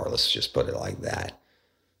radar. Let's just put it like that.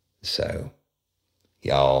 So,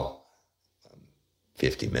 y'all,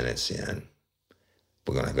 50 minutes in,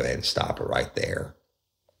 we're going to go ahead and stop it right there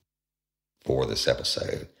for this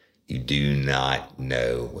episode. You do not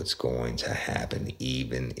know what's going to happen,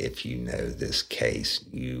 even if you know this case.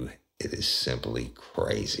 It is simply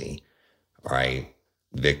crazy. All right?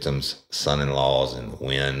 Victim's son-in-law's in the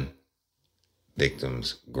wind.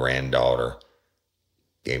 Victim's granddaughter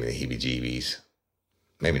gave me the heebie-jeebies.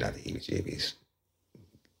 Maybe not the heebie-jeebies.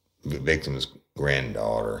 Victim's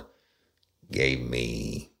granddaughter gave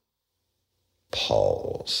me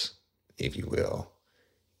pause, if you will.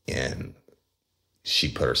 And she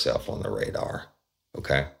put herself on the radar.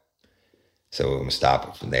 Okay? So we're going to stop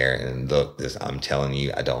it from there. And look, I'm telling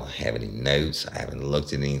you, I don't have any notes. I haven't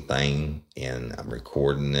looked at anything. And I'm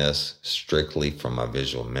recording this strictly from my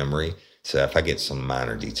visual memory. So if I get some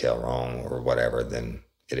minor detail wrong or whatever, then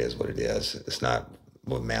it is what it is. It's not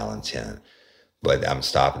with malintent. But I'm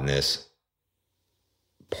stopping this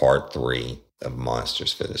part 3 of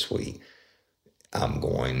Monsters for this week. I'm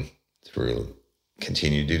going to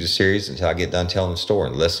continue to do the series until I get done telling the story.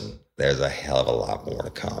 And listen, there's a hell of a lot more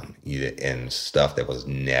to come. And stuff that was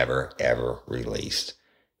never, ever released.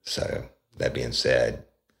 So that being said,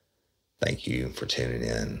 thank you for tuning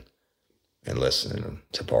in and listening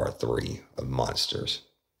to part 3 of Monsters.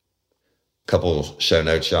 Couple show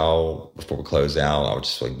notes, y'all, before we close out. I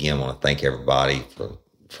just again want to thank everybody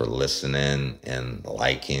for listening and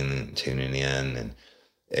liking and tuning in. And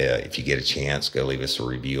if you get a chance, go leave us a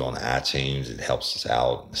review on iTunes. It helps us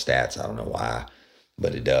out. The stats, I don't know why,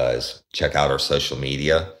 but it does. Check out our social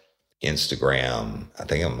media. Instagram, I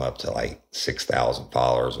think I'm up to like 6,000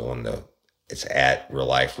 followers it's at Real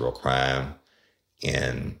Life, Real Crime.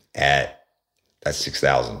 And that's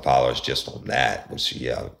 6,000 followers just on that, which,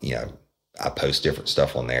 I post different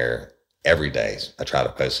stuff on there every day. I try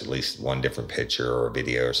to post at least one different picture or a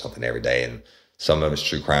video or something every day. And some of it's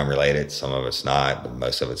true crime related, some of it's not, but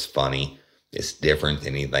most of it's funny. It's different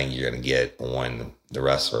than anything you're going to get on the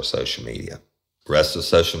rest of our social media. The rest of the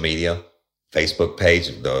social media, Facebook page,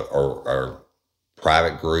 our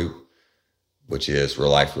private group, which is Real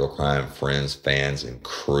Life, Real Crime, Friends, Fans, and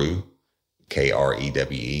Crew,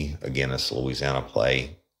 KREWE. Again, it's Louisiana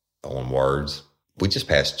play on words. We just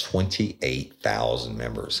passed 28,000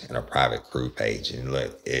 members in our private crew page. And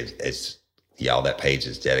look, it's y'all, that page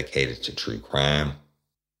is dedicated to true crime.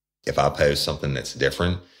 If I post something that's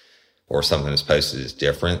different or something that's posted is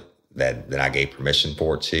different, then I gave permission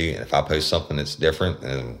for it too. And if I post something that's different,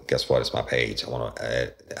 then guess what? It's my page.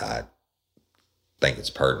 I think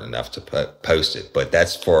it's pertinent enough to post it. But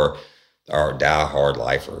that's for our diehard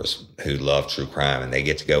lifers who love true crime, and they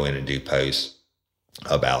get to go in and do posts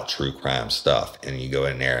about true crime stuff. And you go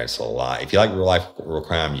in there, it's a lot. If you like Real Life, Real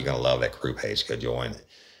Crime, you're going to love that crew page. Go join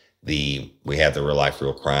it. We have the Real Life,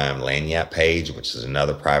 Real Crime Lanyap page, which is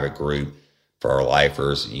another private group for our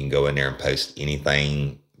lifers. You can go in there and post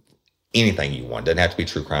anything you want. Doesn't have to be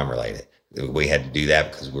true crime related. We had to do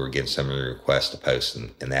that because we were getting so many requests to post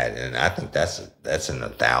in that. And I think that's in the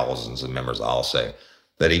thousands of members also.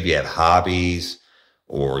 But if you have hobbies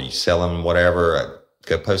or you sell them, whatever,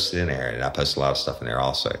 go post it in there. And I post a lot of stuff in there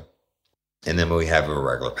also. And then we have our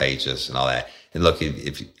regular pages and all that. And look,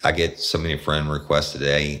 if I get so many friend requests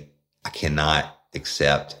today, I cannot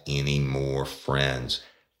accept any more friends.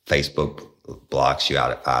 Facebook blocks you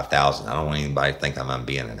out at 5,000. I don't want anybody to think I'm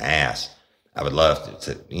being an ass. I would love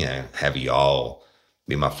to have you all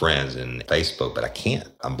be my friends in Facebook, but I can't.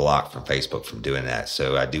 I'm blocked from Facebook from doing that.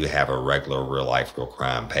 So I do have a regular Real Life, Real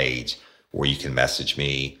Crime page where you can message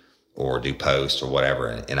me or do posts or whatever,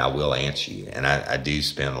 and I will answer you. And I do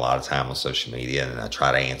spend a lot of time on social media, and I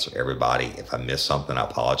try to answer everybody. If I miss something, I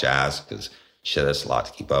apologize, because shit, that's a lot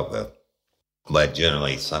to keep up with. But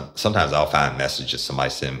generally, sometimes I'll find messages somebody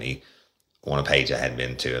send me on a page I hadn't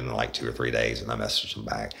been to in like 2 or 3 days, and I message them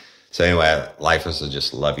back. So anyway, lifers, I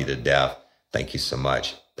just love you to death. Thank you so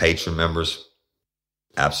much. Patreon members,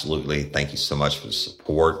 absolutely. Thank you so much for the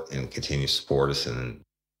support, and continue to support us. And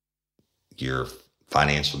your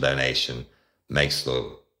financial donation makes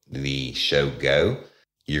the show go.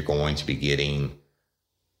 You're going to be getting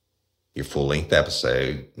your full-length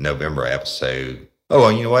episode, November episode. Oh,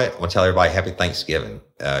 well, you know what? I want to tell everybody Happy Thanksgiving.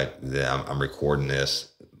 I'm recording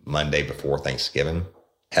this Monday before Thanksgiving.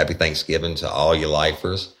 Happy Thanksgiving to all you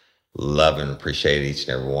lifers. Love and appreciate each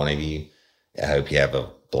and every one of you. I hope you have a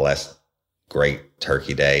blessed, great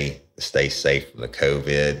Turkey Day. Stay safe from the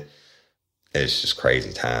COVID. It's just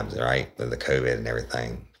crazy times, right? With the COVID and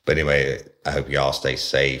everything. But anyway, I hope you all stay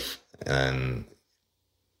safe and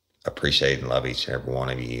appreciate and love each and every one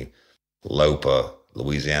of you. LOPA,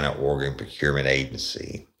 Louisiana Organ Procurement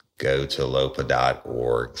Agency. Go to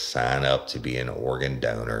lopa.org, sign up to be an organ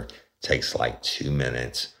donor. It takes like 2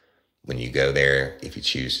 minutes. When you go there, if you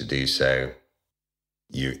choose to do so,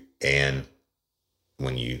 and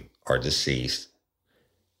when you are deceased,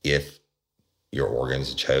 if your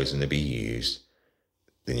organs are chosen to be used,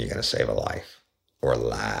 then you're going to save a life or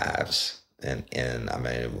lives. And I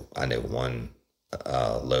mean, I know one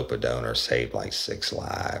LOPA donor saved like 6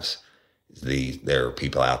 lives. There are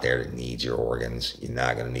people out there that need your organs. You're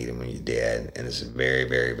not going to need them when you're dead. And it's a very,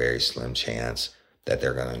 very, very slim chance that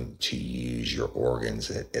they're going to use your organs.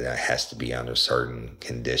 It has to be under certain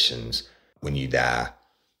conditions when you die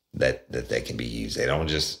that they can be used. They don't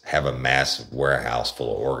just have a massive warehouse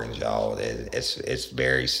full of organs, y'all. It's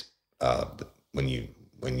very, when you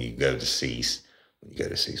go deceased,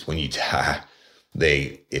 when you die,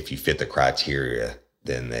 if you fit the criteria,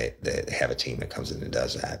 then they have a team that comes in and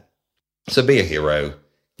does that. So be a hero,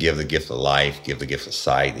 give the gift of life, give the gift of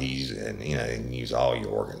sight, and use all your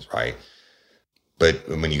organs, right? But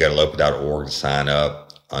when you go to lopa.org to sign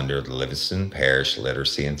up under the Livingston Parish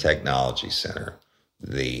Literacy and Technology Center,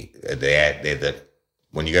 when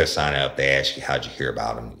you go to sign up, they ask you, how'd you hear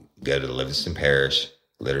about them? Go to the Livingston Parish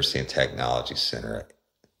Literacy and Technology Center,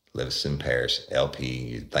 Livingston Parish, LP,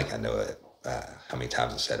 you think I know it, how many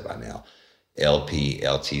times I said it by now,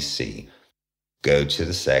 LPLTC. Go to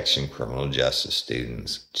the section Criminal Justice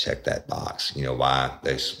Students, check that box. You know why?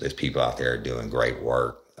 There's people out there doing great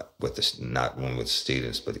work with this, not only with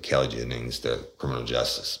students, but the Kelly Jennings, the criminal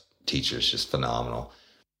justice teacher, is just phenomenal.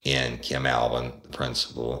 And Kim Alvin, the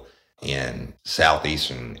principal, and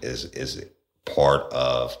Southeastern is part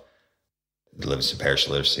of the Livingston Parish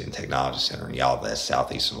Literacy and Technology Center. And y'all, that's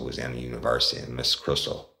Southeastern Louisiana University. And Miss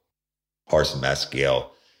Crystal Harson-Mascale,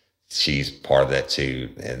 she's part of that too.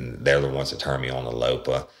 And they're the ones that turned me on to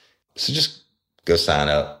LOPA. So just go sign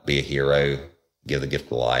up, be a hero, give the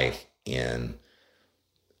gift of life, and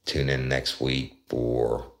tune in next week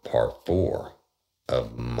for part 4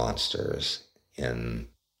 of Monsters. And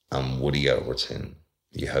I'm Woody Overton,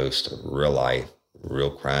 the host of Real Life, Real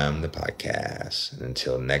Crime, the podcast. And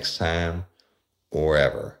until next time or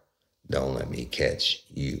ever, don't let me catch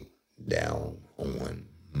you down on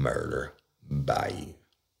Murder Bayou.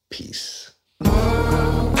 Peace.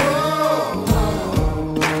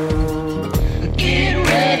 Get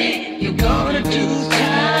ready, you're gonna do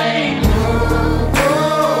time.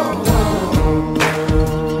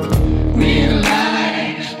 Real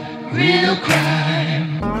life, real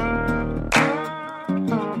crime.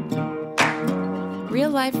 Real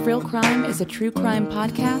Life, Real Crime is a true crime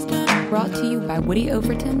podcast brought to you by Woody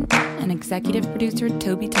Overton and executive producer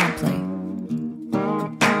Toby Tomplay.